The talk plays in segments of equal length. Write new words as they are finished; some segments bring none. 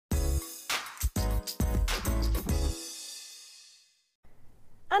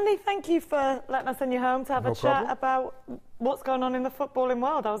Andy, thank you for letting us in your home to have a chat about what's going on in the footballing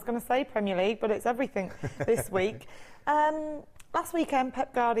world. I was going to say Premier League, but it's everything this week. Last weekend,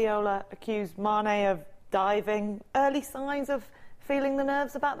 Pep Guardiola accused Mane of diving. Early signs of feeling the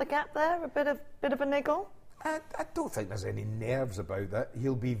nerves about the gap there? A bit of a niggle? I don't think there's any nerves about that.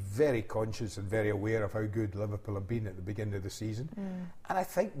 He'll be very conscious and very aware of how good Liverpool have been at the beginning of the season. And I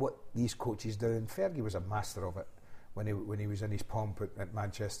think what these coaches do, and Fergie was a master of it when he was in his pomp at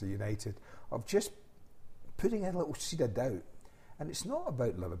Manchester United, of just putting in a little seed of doubt. And it's not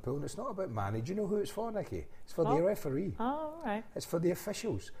about Liverpool, and it's not about Mane. Do you know who it's for, Nicky? It's for the referee. Oh, right. It's for the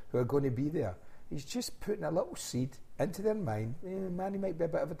officials who are going to be there. He's just putting a little seed into their mind. Mane might be a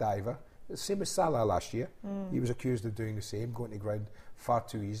bit of a diver. The same as Salah last year. He was accused of doing the same, going to ground far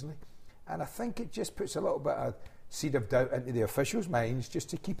too easily. And I think it just puts a little bit of seed of doubt into the officials' minds, just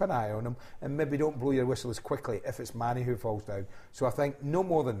to keep an eye on them and maybe don't blow your whistle as quickly if it's Mane who falls down. So I think no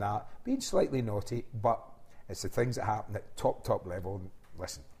more than that, being slightly naughty, but it's the things that happen at top level.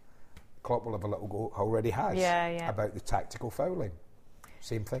 Listen, Klopp will have a little go, already has, about the tactical fouling.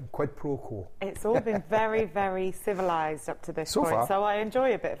 Same thing, quid pro quo. It's all been very, very civilised up to this point, so I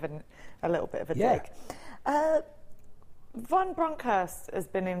enjoy a little bit of a dig. Van Bronckhorst has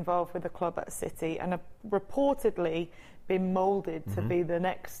been involved with the club at City and reportedly been moulded to be the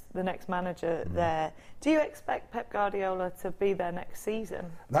next manager there. Do you expect Pep Guardiola to be there next season?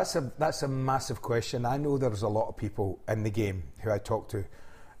 That's a massive question. I know there's a lot of people in the game who I talk to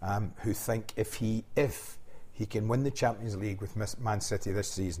who think if he can win the Champions League with Man City this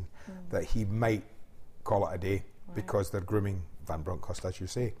season, that he might call it a day because they're grooming Van Bronckhorst, as you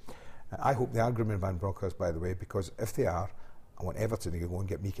say. I hope they are grooming Van Bronckhorst, by the way, because if they are, I want Everton to go and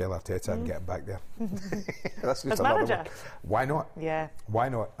get Mikel Arteta and get him back there. That's just another one. Why not? Yeah. Why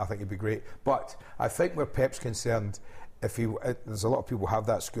not? I think it'd be great. But I think where Pep's concerned, there's a lot of people have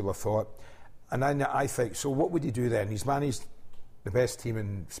that school of thought, and I think, so what would he do then? He's managed the best team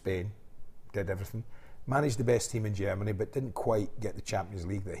in Spain, did everything. Managed the best team in Germany, but didn't quite get the Champions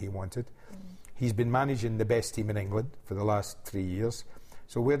League that he wanted. He's been managing the best team in England for the last 3 years.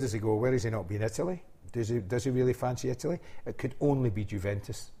 So where does he go? Where has he not been? Italy? Does he really fancy Italy? It could only be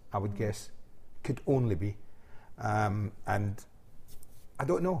Juventus, I would guess. Could only be. And I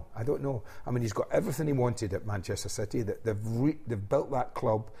don't know. I mean, he's got everything he wanted at Manchester City. They've built that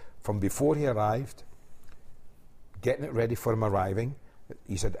club from before he arrived, getting it ready for him arriving.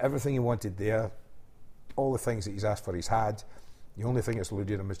 He's had everything he wanted there. All the things that he's asked for, he's had. The only thing that's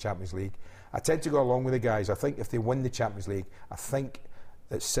eluded him is Champions League. I tend to go along with the guys. I think if they win the Champions League, I think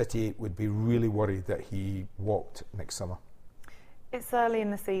that City would be really worried that he walked next summer. It's early in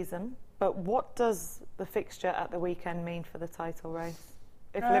the season, but what does the fixture at the weekend mean for the title race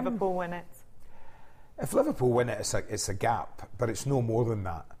if Liverpool win it? If Liverpool win it, it's a gap, but it's no more than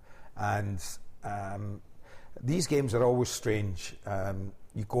that. And these games are always strange.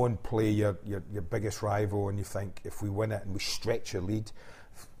 You go and play your biggest rival and you think, if we win it and we stretch your lead,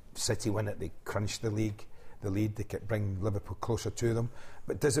 City win it, they crunch the lead, they can bring Liverpool closer to them.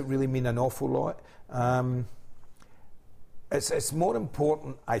 But does it really mean an awful lot? It's more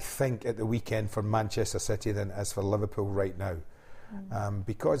important, I think, at the weekend for Manchester City than it is for Liverpool right now.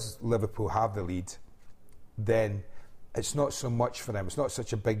 Because Liverpool have the lead, then it's not so much for them. It's not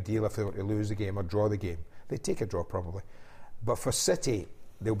such a big deal if they were to lose the game or draw the game. They take a draw probably. But for City,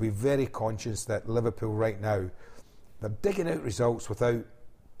 they'll be very conscious that Liverpool right now, they're digging out results without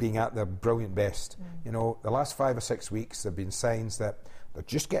being at their brilliant best. You know, the last 5 or 6 weeks there have been signs that they're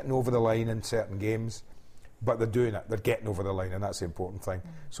just getting over the line in certain games, but they're doing it. They're getting over the line, and that's the important thing.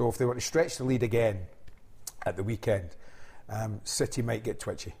 So if they were to stretch the lead again at the weekend, City might get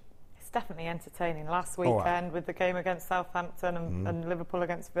twitchy. It's definitely entertaining. Last weekend with the game against Southampton and Liverpool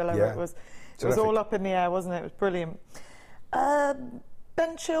against Villa, it was all up in the air, wasn't it? It was brilliant.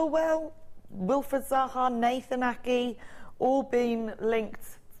 Ben Chilwell, Wilfried Zaha, Nathan Ake, all been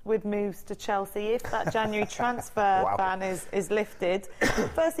linked with moves to Chelsea if that January transfer ban is lifted.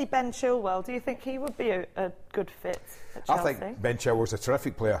 Firstly, Ben Chilwell, do you think he would be a good fit at Chelsea? I think Ben Chilwell's a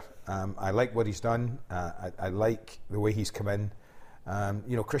terrific player. I like what he's done. I like the way he's come in.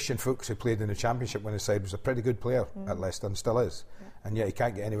 You know, Christian Fuchs, who played in the Championship when his side, was a pretty good player at Leicester and still is. And yet he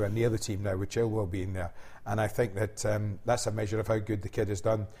can't get anywhere near the team now with Chilwell being there. And I think that that's a measure of how good the kid has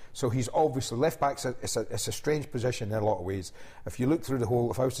done. So he's obviously left-backs. It's a strange position in a lot of ways. If you look through the whole,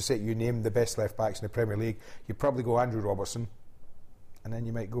 if I was to say you name the best left-backs in the Premier League, you'd probably go Andrew Robertson, and then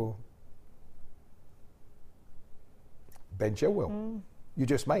you might go Ben Chilwell. You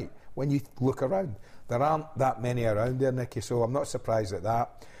just might. When you look around, there aren't that many around there, Nicky, so I'm not surprised at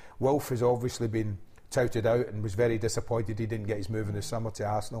that. Wolf has obviously been touted out and was very disappointed he didn't get his move in the summer to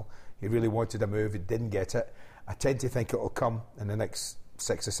Arsenal. He really wanted a move, he didn't get it. I tend to think it'll come in the next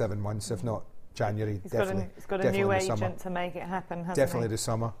 6 or 7 months, if not January. He's got a new agent to make it happen, hasn't he? Definitely the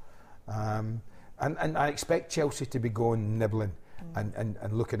summer. And I expect Chelsea to be going nibbling and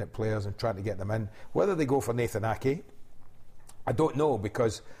looking at players and trying to get them in. Whether they go for Nathan Ake, I don't know,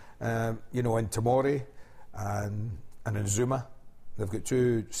 because in Tomori and in Zuma, they've got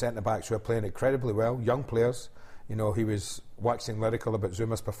 2 centre-backs who are playing incredibly well, young players. He was waxing lyrical about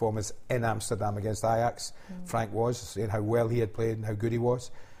Zuma's performance in Amsterdam against Ajax. Frank was, saying how well he had played and how good he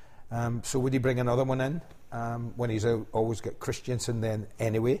was. So would he bring another one in when he's always got Christensen then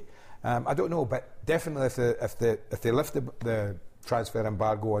anyway? I don't know, but definitely if they lift the transfer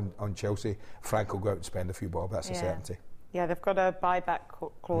embargo on Chelsea, Frank will go out and spend a few bob. That's a certainty. Yeah, they've got a buyback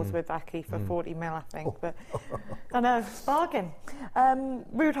clause with Ake for 40 mil, I think. But I know, it's bargain.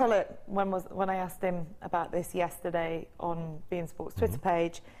 Ruud Gullit, when I asked him about this yesterday on beIN Sports Twitter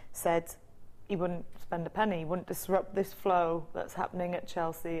page, said he wouldn't spend a penny, he wouldn't disrupt this flow that's happening at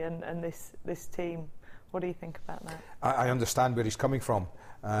Chelsea and this team. What do you think about that? I understand where he's coming from.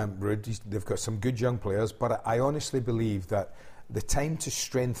 Ruud, they've got some good young players, but I honestly believe that the time to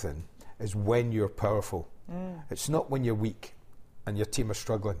strengthen is when you're powerful. It's not when you're weak and your team are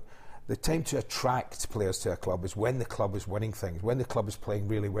struggling. The time to attract players to a club is when the club is winning things, when the club is playing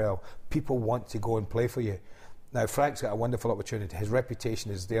really well. People want to go and play for you. Now, Frank's got a wonderful opportunity. His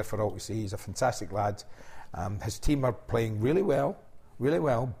reputation is there for all to see. He's a fantastic lad. His team are playing really well,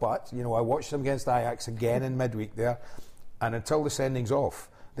 but, I watched them against Ajax again in midweek there, and until the sending's off,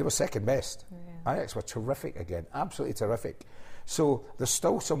 they were second best. Ajax were terrific again, absolutely terrific. So there's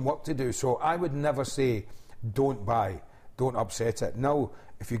still some work to do. So I would never say, don't buy, don't upset it. Now,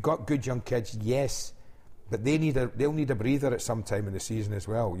 if you've got good young kids, yes, but they'll need a breather at some time in the season as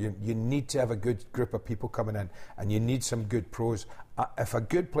well. You need to have a good group of people coming in, and you need some good pros. If a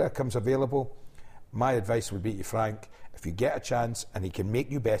good player comes available, my advice would be to Frank, if you get a chance and he can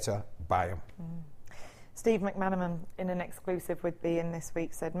make you better, buy him. Steve McManaman, in an exclusive with beIN this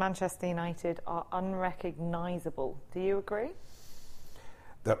week, said Manchester United are unrecognisable. Do you agree?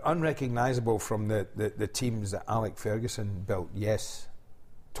 They're unrecognisable from the teams that Alec Ferguson built, yes.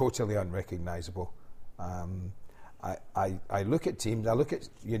 Totally unrecognisable. I look at teams, I look at,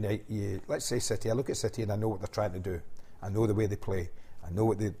 let's say City, I look at City and I know what they're trying to do. I know the way they play. I know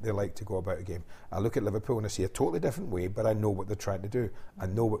what they like to go about a game. I look at Liverpool and I see a totally different way, but I know what they're trying to do. I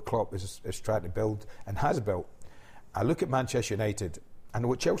know what Klopp is trying to build and has built. I look at Manchester United, I know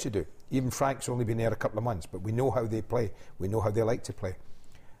what Chelsea do. Even Frank's only been there a couple of months, but we know how they play. We know how they like to play.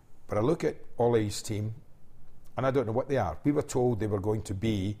 But I look at Ole's team, and I don't know what they are. We were told they were going to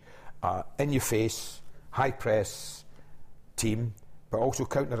be in-your-face, high-press team, but also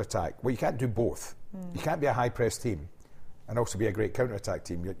counter-attack. Well, you can't do both. You can't be a high-press team and also be a great counter-attack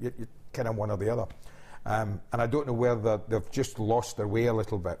team. You're kind of one or the other. And I don't know whether they've just lost their way a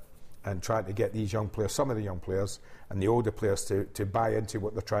little bit and trying to get these young players, some of the young players and the older players to buy into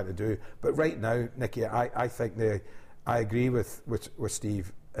what they're trying to do. But right now, Nicky, I think I agree with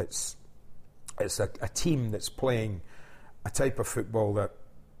Steve. It's a team that's playing a type of football that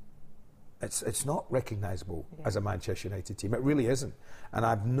it's not recognisable as a Manchester United team. It really isn't. And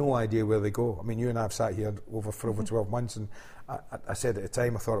I have no idea where they go. I mean, you and I have sat here for over 12 months, and I said at the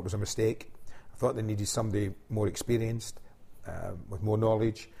time I thought it was a mistake. I thought they needed somebody more experienced, with more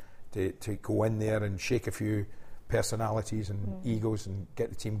knowledge, to go in there and shake a few personalities and egos and get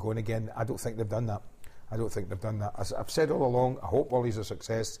the team going again. I don't think they've done that. As I've said all along, I hope Ollie's a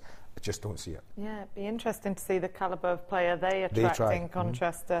success. I just don't see it. Yeah, it'd be interesting to see the calibre of player they attract in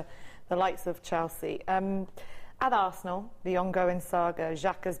contrast to the likes of Chelsea. At Arsenal, the ongoing saga,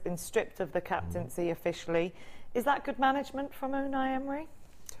 Xhaka's been stripped of the captaincy officially. Is that good management from Unai Emery?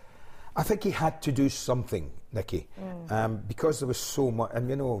 I think he had to do something, Nicky, because there was so much. And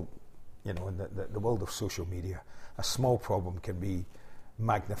in the world of social media, a small problem can be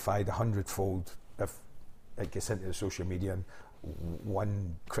magnified 100-fold if it gets into the social media, and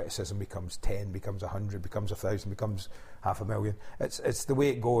one criticism becomes 10, becomes 100, becomes 1,000, becomes 500,000. It's the way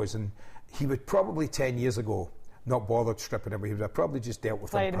it goes. And he would probably 10 years ago not bothered stripping him. He would have probably just dealt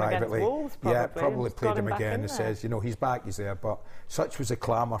with him privately. Wolves, probably played him again and says, he's back, he's there. But such was a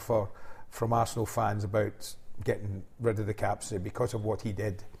clamour from Arsenal fans about getting rid of the captaincy because of what he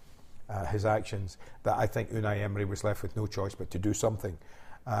did, his actions, that I think Unai Emery was left with no choice but to do something.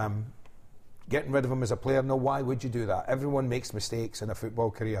 Getting rid of him as a player, no, why would you do that? Everyone makes mistakes in a football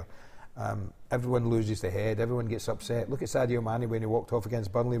career. Everyone loses their head, everyone gets upset. Look at Sadio Mane when he walked off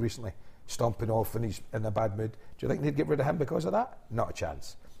against Burnley recently, stomping off and he's in a bad mood. Do you think they'd get rid of him because of that? Not a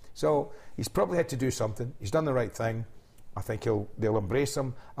chance. So he's probably had to do something. He's done the right thing. I think they'll embrace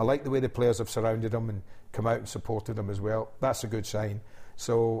him. I like the way the players have surrounded him and come out and supported him as well. That's a good sign.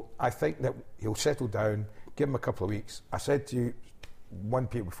 So I think that he'll settle down, give him a couple of weeks. I said to you one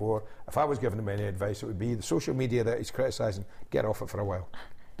peak before, if I was giving him any advice, it would be the social media that he's criticising, get off it for a while.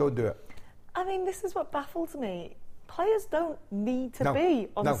 Don't do it. I mean, this is what baffles me. Players don't need to be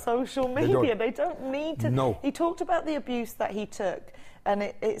on social media. They don't need to. No. He talked about the abuse that he took, and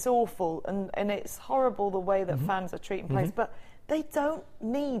it's awful, and it's horrible the way that fans are treating players, but they don't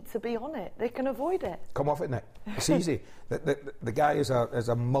need to be on it. They can avoid it. Come off it, Nick. It's easy. The guy is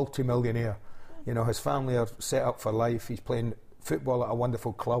a multi-millionaire. You know, his family are set up for life. He's playing football at a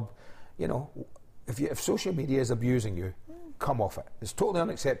wonderful club. You know, if social media is abusing you, come off it. It's totally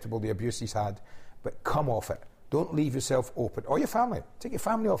unacceptable, the abuse he's had, but come off it. Don't leave yourself open. Or your family. Take your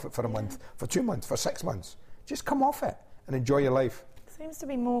family off it for a month, for 2 months, for 6 months. Just come off it and enjoy your life. Seems to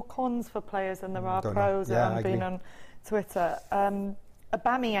be more cons for players than there are pros. I've been on Twitter.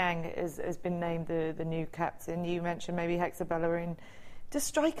 Aubameyang has been named the new captain. You mentioned maybe Hector Bellerin. Do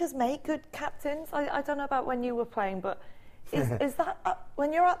strikers make good captains? I don't know about when you were playing, but is that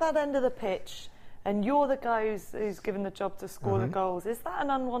when you're at that end of the pitch and you're the guy who's given the job to score the goals, is that an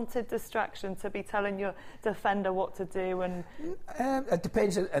unwanted distraction to be telling your defender what to do? And it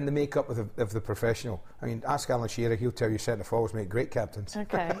depends on the makeup of the professional. I mean, ask Alan Shearer, he'll tell you centre forwards make great captains.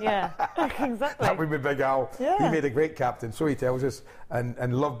 Okay, yeah, exactly. That would be Big Al. Yeah. He made a great captain, so he tells us,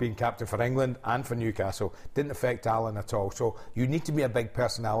 and loved being captain for England and for Newcastle. Didn't affect Alan at all. So you need to be a big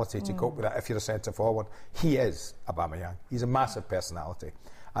personality to cope with that if you're a centre forward. He is Aubameyang. He's a massive personality.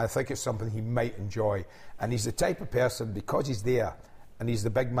 I think it's something he might enjoy. And he's the type of person, because he's there and he's the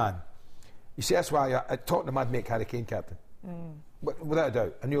big man. You see, that's why at Tottenham I'd make Harry Kane captain. Without a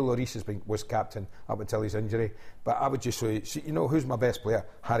doubt. I knew Lloris was captain up until his injury. But I would just say, you know, who's my best player?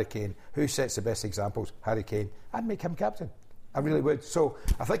 Harry Kane. Who sets the best examples? Harry Kane. I'd make him captain. I really would. So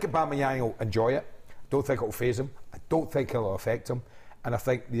I think Aubameyang will enjoy it. Don't think it'll faze him. I don't think it'll affect him. And I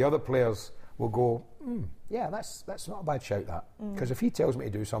think the other players will go, yeah, that's not a bad shout, that. Because if he tells me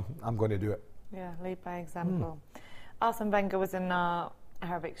to do something, I'm going to do it. Yeah, lead by example. Arsene Wenger was in our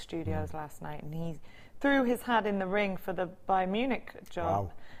Arabic studios last night, and he threw his hat in the ring for the Bayern Munich job.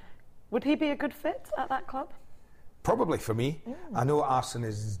 Wow. Would he be a good fit at that club? Probably for me. I know Arsene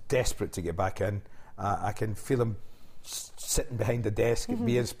is desperate to get back in. I can feel him sitting behind the desk at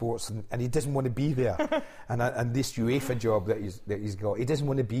BN Sports, and he doesn't want to be there. and this UEFA job that he's got, he doesn't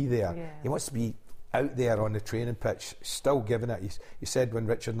want to be there. Yeah. He wants to be out there on the training pitch, still giving it. He said when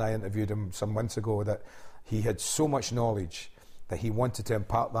Richard and I interviewed him some months ago that he had so much knowledge that he wanted to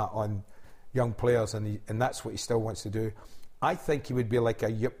impart that on young players, and that's what he still wants to do. I think he would be like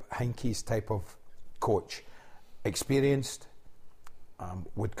a Jupp Heynckes type of coach, experienced,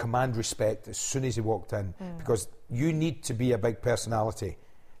 would command respect as soon as he walked in, because you need to be a big personality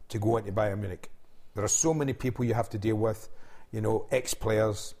to go into Bayern Munich. There are so many people you have to deal with, you know,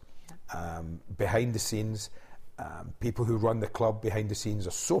 ex-players, behind the scenes, people who run the club behind the scenes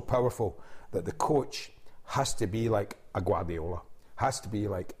are so powerful that the coach has to be like a Guardiola, has to be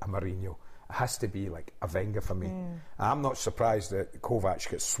like a Mourinho, has to be like a Wenger for me. I'm not surprised that Kovac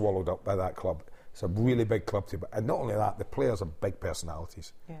gets swallowed up by that club. It's a really big club too, and not only that, the players are big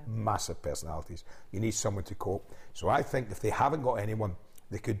personalities, massive personalities. You need someone to cope. So I think if they haven't got anyone,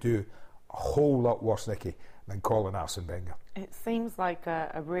 they could do a whole lot worse, Nicky, than calling Arsene Wenger. It seems like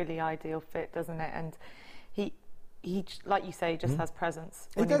a really ideal fit, doesn't it? And he like you say, just has presence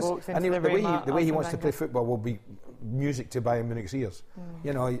when he walks into the room. The way he wants to play football will be music to Bayern Munich's ears.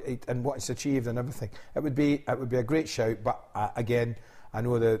 You know, and what he's achieved and everything. It would be a great shout, but again, I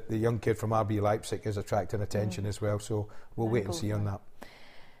know the young kid from RB Leipzig is attracting attention as well, so we'll wait and see on that.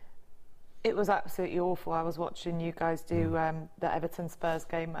 It was absolutely awful. I was watching you guys do the Everton-Spurs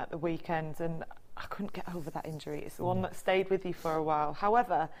game at the weekend, and I couldn't get over that injury. It's the one that stayed with you for a while.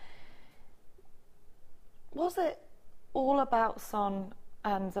 However, was it all about Son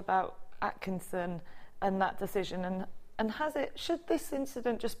and about Atkinson and that decision? And should this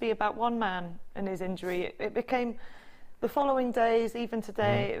incident just be about one man and his injury? It became... The following days, even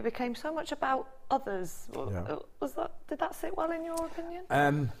today, it became so much about others. Did that sit well in your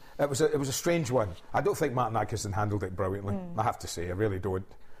opinion? It was a strange one. I don't think Martin Atkinson handled it brilliantly. I have to say, I really don't.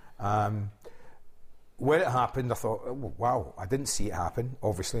 When it happened, I thought, oh, wow, I didn't see it happen.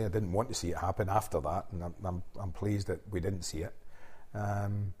 Obviously, I didn't want to see it happen after that, and I'm pleased that we didn't see it.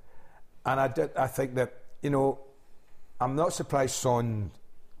 And I think that, you know, I'm not surprised Son.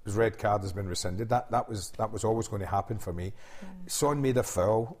 His red card has been rescinded. That was always going to happen for me. Son made a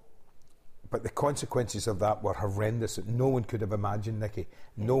foul, But the consequences of that were horrendous that no one could have imagined, Nicky.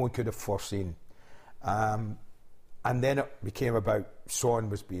 No one could have foreseen. And then it became about Son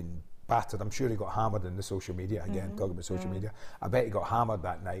was being battered. I'm sure he got hammered in the social media. Again, talking about social media. I bet he got hammered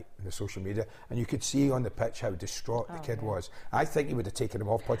that night in the social media. And you could see on the pitch how distraught the kid was. I think he would have taken him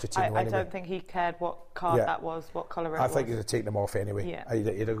off Pochettino anyway. I don't think he cared what card that was, what colour it was. I think he'd have taken him off anyway. Yeah.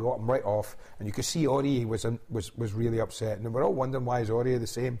 He'd have got him right off. And you could see Aurier was really upset. And we're all wondering why is Aurier the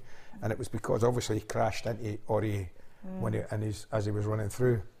same. And it was because obviously he crashed into Aurier as he was running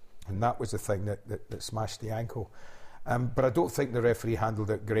through. And that was the thing that smashed the ankle. But I don't think the referee handled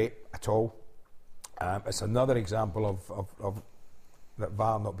it great at all. It's another example of that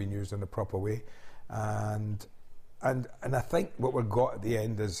VAR not being used in the proper way. And I think what we've got at the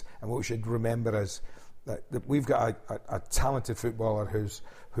end is, and what we should remember is, that we've got a talented footballer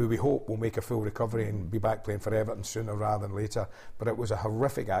who we hope will make a full recovery and be back playing for Everton sooner rather than later. But it was a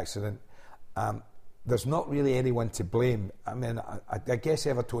horrific accident. There's not really anyone to blame. I mean, I guess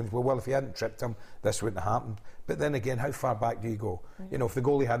Everton's, well, if he hadn't tripped him, this wouldn't have happened. But then again, how far back do you go? You know, if the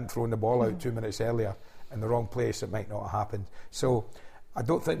goalie hadn't thrown the ball out 2 minutes earlier in the wrong place, it might not have happened. So I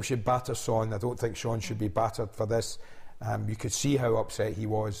don't think we should batter Son. I don't think Son should be battered for this. You could see how upset he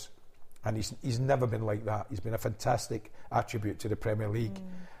was. And he's never been like that. He's been a fantastic attribute to the Premier League.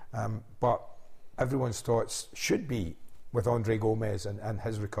 But everyone's thoughts should be with Andre Gomez and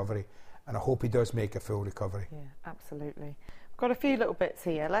his recovery. And I hope he does make a full recovery. Yeah, absolutely. We've got a few little bits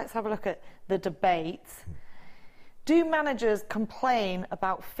here. Let's have a look at the debate. Do managers complain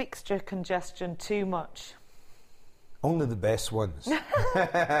about fixture congestion too much? Only the best ones.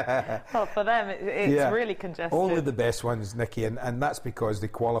 Well, for them, it's really congested. Only the best ones, Nicky, and that's because they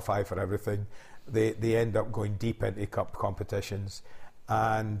qualify for everything. They end up going deep into cup competitions.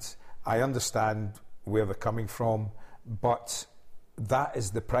 And I understand where they're coming from, but that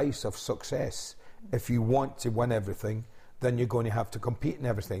is the price of success. If you want to win everything, then you're going to have to compete in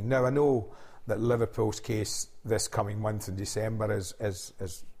everything. Now, I know that Liverpool's case this coming month in December is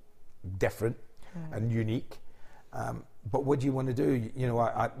different and unique. But what do you want to do? You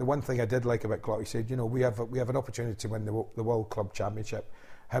know, the one thing I did like about Klopp, he said, you know, we have an opportunity to win the World Club Championship.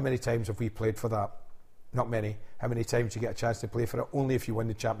 How many times have we played for that? Not many. How many times do you get a chance to play for it? Only if you win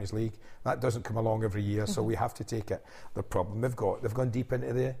the Champions League. That doesn't come along every year, so we have to take it. The problem they've gone deep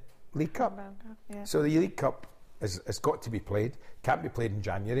into the League Cup. So the League Cup has got to be played. Can't be played in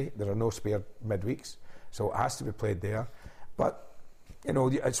January. There are no spare midweeks, so it has to be played there. But, you know,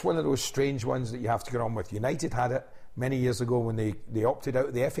 it's one of those strange ones that you have to get on with. United had it many years ago when they opted out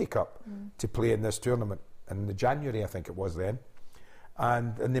of the FA Cup to play in this tournament. In the January, I think it was then.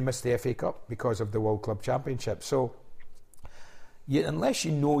 And they missed the FA Cup because of the World Club Championship. So, unless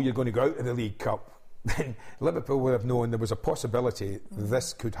you know you're going to go out of the League Cup, then Liverpool would have known there was a possibility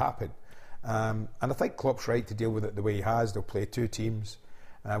this could happen. And I think Klopp's right to deal with it the way he has. They'll play two teams,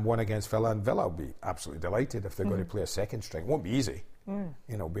 one against Villa, and Villa will be absolutely delighted if they're going to play a second string. It won't be easy, you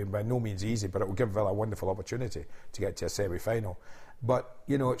know, by no means easy, but it will give Villa a wonderful opportunity to get to a semi-final. But,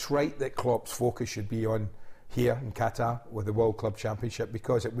 you know, it's right that Klopp's focus should be on here in Qatar with the World Club Championship,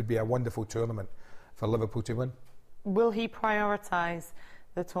 because it would be a wonderful tournament for Liverpool to win. Will he prioritise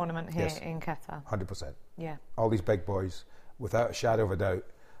the tournament here in Qatar? 100%. Yeah. All these big boys, without a shadow of a doubt.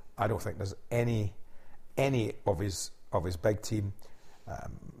 I don't think there's any of his big team.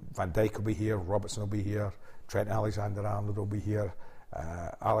 Van Dijk will be here, Robertson will be here, Trent Alexander-Arnold will be here,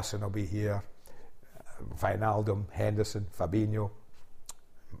 Alisson will be here, Wijnaldum, Henderson, Fabinho,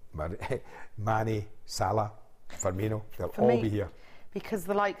 Mane, Salah, Firmino, they'll all be here. Because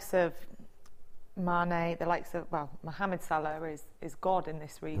the likes of Mane, the likes of, Mohamed Salah is God in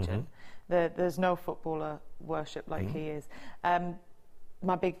this region. There's no footballer worshipped like he is.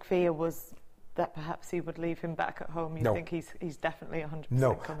 My big fear was that perhaps he would leave him back at home. You think he's definitely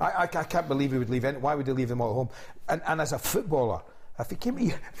 100% coming? I can't believe he would leave him. Why would he leave them all at home? And as a footballer,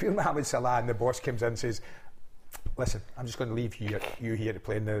 if you're Mohamed Salah and the boss comes in and says, listen, I'm just going to leave you here to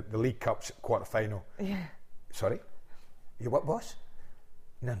play in the League Cup's quarter-final. Yeah. Sorry? You what, boss?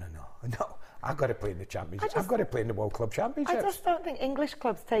 No. I've got to play in the Championship. I've got to play in the World Club Championship. I just don't think English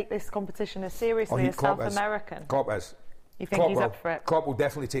clubs take this competition as seriously as South American. Klopp is. You think he's up for it? Klopp will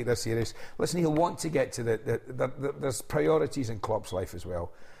definitely take this serious. Listen, he'll want to get to there's priorities in Klopp's life as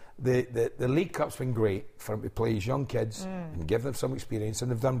well. The League Cup's been great for him to play his young kids and give them some experience,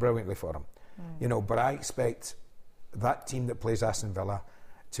 and they've done brilliantly for him. You know, but I expect that team that plays Aston Villa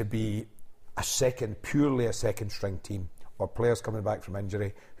to be purely a second string team, or players coming back from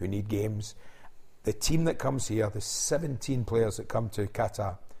injury who need games. The team that comes here, the 17 players that come to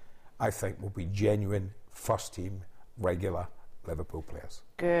Qatar, I think will be genuine first team, regular Liverpool players.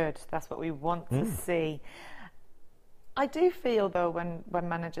 Good, that's what we want to see. I do feel, though, when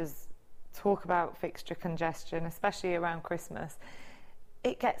managers talk about fixture congestion, especially around Christmas,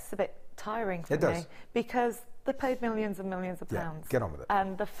 it gets a bit tiring for me. Because they paid millions and millions of pounds. Get on with it.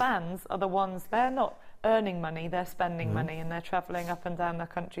 And the fans are the ones, they're not earning money, they're spending money, and they're travelling up and down the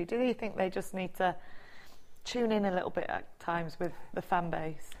country. Do you think they just need to tune in a little bit at times with the fan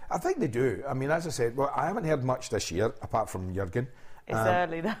base? I think they do. I mean, as I said, I haven't heard much this year, apart from Jurgen. It's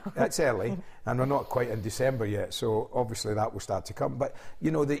early, though. It's early, and we're not quite in December yet, so obviously that will start to come. But,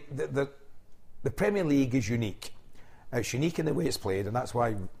 you know, the Premier League is unique. It's unique in the way it's played, and that's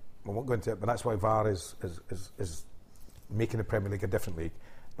why, we won't go into it, but that's why VAR is making the Premier League a different league.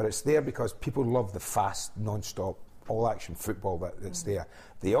 But it's there because people love the fast, non-stop, all-action football that's there.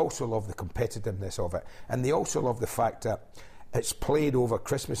 They also love the competitiveness of it, and they also love the fact that it's played over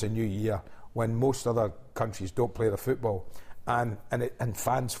Christmas and New Year when most other countries don't play their football. And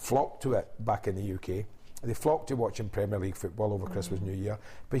fans flock to it back in the UK. They flock to watching Premier League football over Christmas and New Year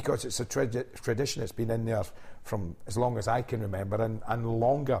because it's a tradition that's been in there from as long as I can remember and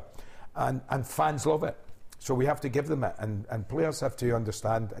longer. And fans love it. So we have to give them it. And players have to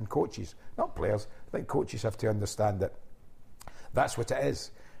understand, and coaches, not players, I think coaches have to understand that that's what it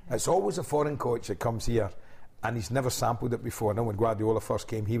is. It's always a foreign coach that comes here and he's never sampled it before. Now when Guardiola first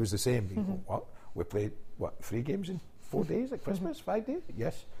came, he was the same. He go, what? We played, 3 games in 4 days at Christmas, 5 days?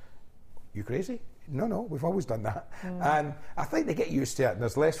 Yes. You crazy? No, we've always done that. And I think they get used to it. And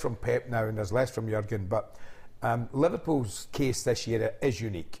there's less from Pep now and there's less from Jurgen. But Liverpool's case this year is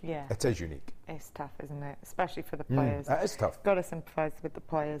unique. Yeah. It is unique. It's tough, isn't it? Especially for the players. It is tough. Got to sympathise with the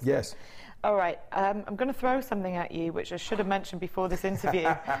players. Yes. All right, I'm going to throw something at you, which I should have mentioned before this interview.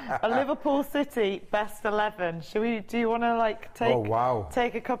 A Liverpool City best 11. Do you want to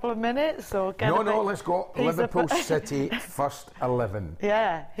take a couple of minutes or get? No, let's go. Liverpool City first 11.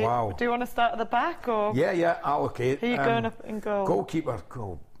 Yeah. Wow. Do you want to start at the back or? Yeah. I'll okay. Who are you going up in goal? Goalkeeper.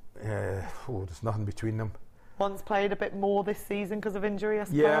 There's nothing between them. One's played a bit more this season because of injury, I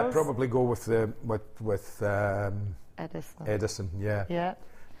suppose. Yeah, probably go with Edison. Yeah.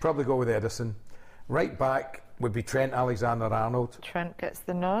 Probably go with Edison. Right back would be Trent Alexander-Arnold. Trent gets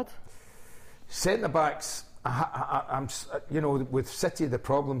the nod. Centre backs, I'm with City the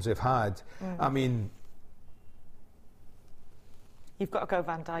problems they've had. I mean, you've got to go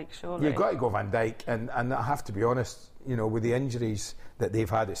Van Dijk, surely. You've got to go Van Dijk, and I have to be honest. With the injuries that they've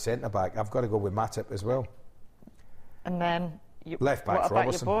had at centre back, I've got to go with Matip as well. And then left back. What about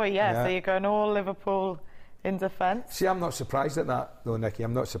Robertson? Your boy? Yeah, so you're going all Liverpool in defence. See, I'm not surprised at that, though, Nicky.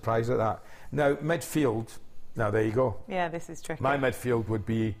 I'm not surprised at that. Now, midfield. Now, there you go. Yeah, this is tricky. My midfield would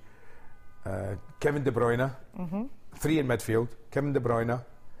be Kevin De Bruyne. 3 in midfield. Kevin De Bruyne,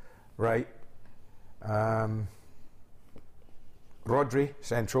 right. Rodri,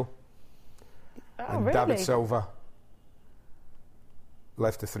 central. And really? David Silva,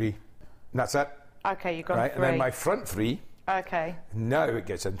 left to 3. And that's it. Okay, you've got 3. And then my front 3. Okay. Now it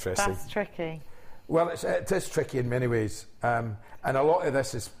gets interesting. That's tricky. Well, it is tricky in many ways. And a lot of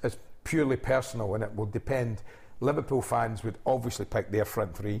this is purely personal, and it will depend. Liverpool fans would obviously pick their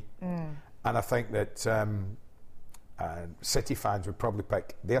front 3. And I think that City fans would probably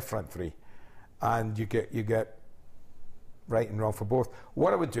pick their front 3. And you get right and wrong for both.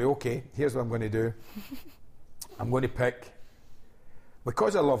 What I would do, okay, here's what I'm going to do. I'm going to pick,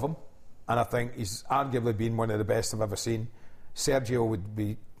 because I love him, and I think he's arguably been one of the best I've ever seen, Sergio would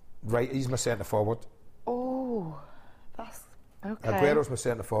be right. He's my centre forward. Oh, that's okay. Aguero's my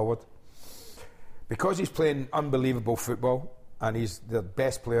centre forward. Because he's playing unbelievable football, and he's the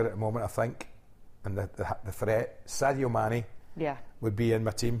best player at the moment, I think, and the threat, Sadio Mane would be in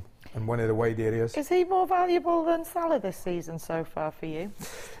my team in one of the wide areas. Is he more valuable than Salah this season so far for you?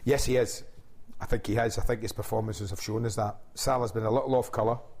 Yes, he is. I think he has. I think his performances have shown us that. Salah's been a little off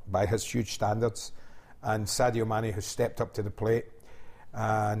colour by his huge standards, and Sadio Mane has stepped up to the plate,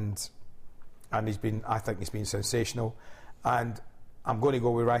 and he's been. I think he's been sensational, and I'm going to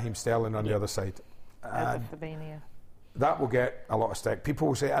go with Raheem Sterling on the other side. Fabinho. That will get a lot of stick. People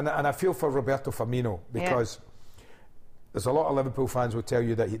will say, and I feel for Roberto Firmino because there's a lot of Liverpool fans will tell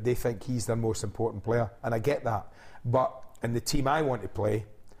you that they think he's their most important player, and I get that. But in the team I want to play,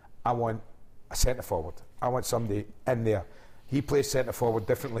 I want a centre forward. I want somebody in there. He plays centre forward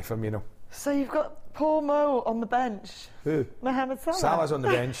differently, Firmino. So you've got Paul Mo on the bench. Who? Mohamed Salah. Salah's on the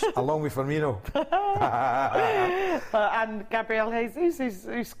bench along with Firmino. And Gabriel Jesus,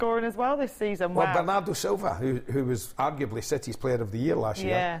 who's scoring as well this season. Well, Bernardo Silva, who was arguably City's Player of the Year last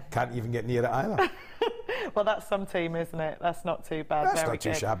year, can't even get near it either. Well, that's some team, isn't it? That's not too bad. That's not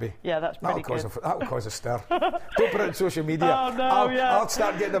too shabby. Yeah, that's pretty good. That'll cause a stir. Don't put it on social media. Oh, no, I'll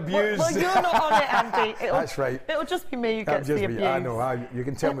start getting abused. Well, you're not on it, Andy. That's right. It'll just be me who gets the abuse. I know. You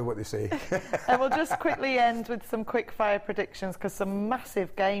can tell me what they say. And we'll just quickly end with some quick-fire predictions, because some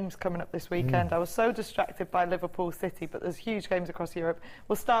massive games coming up this weekend. I was so distracted by Liverpool City, but there's huge games across Europe.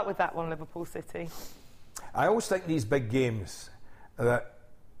 We'll start with that one, Liverpool City. I always think these big games that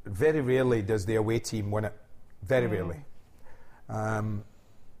very rarely does the away team win it. Very rarely. And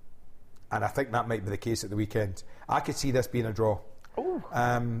I think that might be the case at the weekend. I could see this being a draw.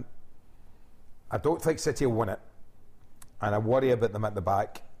 I don't think City will win it. And I worry about them at the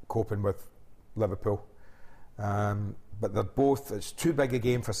back, coping with Liverpool. But they're both, it's too big a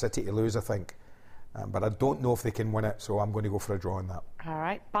game for City to lose, I think. But I don't know if they can win it, so I'm going to go for a draw on that. All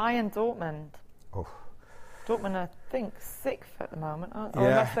right. Bayern Dortmund. Oh. Dortmund, I think, 6th at the moment, aren't they? Or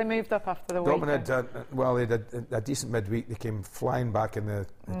unless they moved up after the weekend. Dortmund they had a decent midweek. They came flying back in the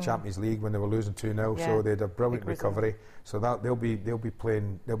Champions League when they were losing 2-0, so they had a brilliant recovery. So they'll be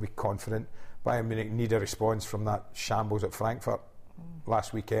playing, they'll be confident. Bayern Munich need a response from that shambles at Frankfurt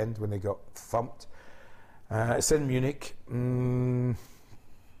last weekend when they got thumped. It's in Munich. New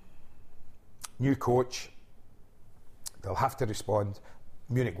coach. They'll have to respond.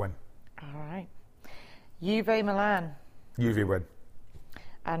 Munich win. All right. Juve Milan. Juve win.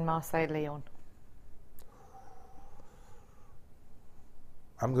 And Marseille Lyon.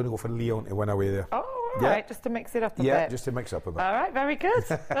 I'm going to go for Lyon to win away there. Oh, all right, just to mix it up a bit. Yeah, just to mix up a bit. All right, very good.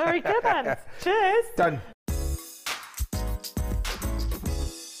 Very good, Ant. Cheers. Done.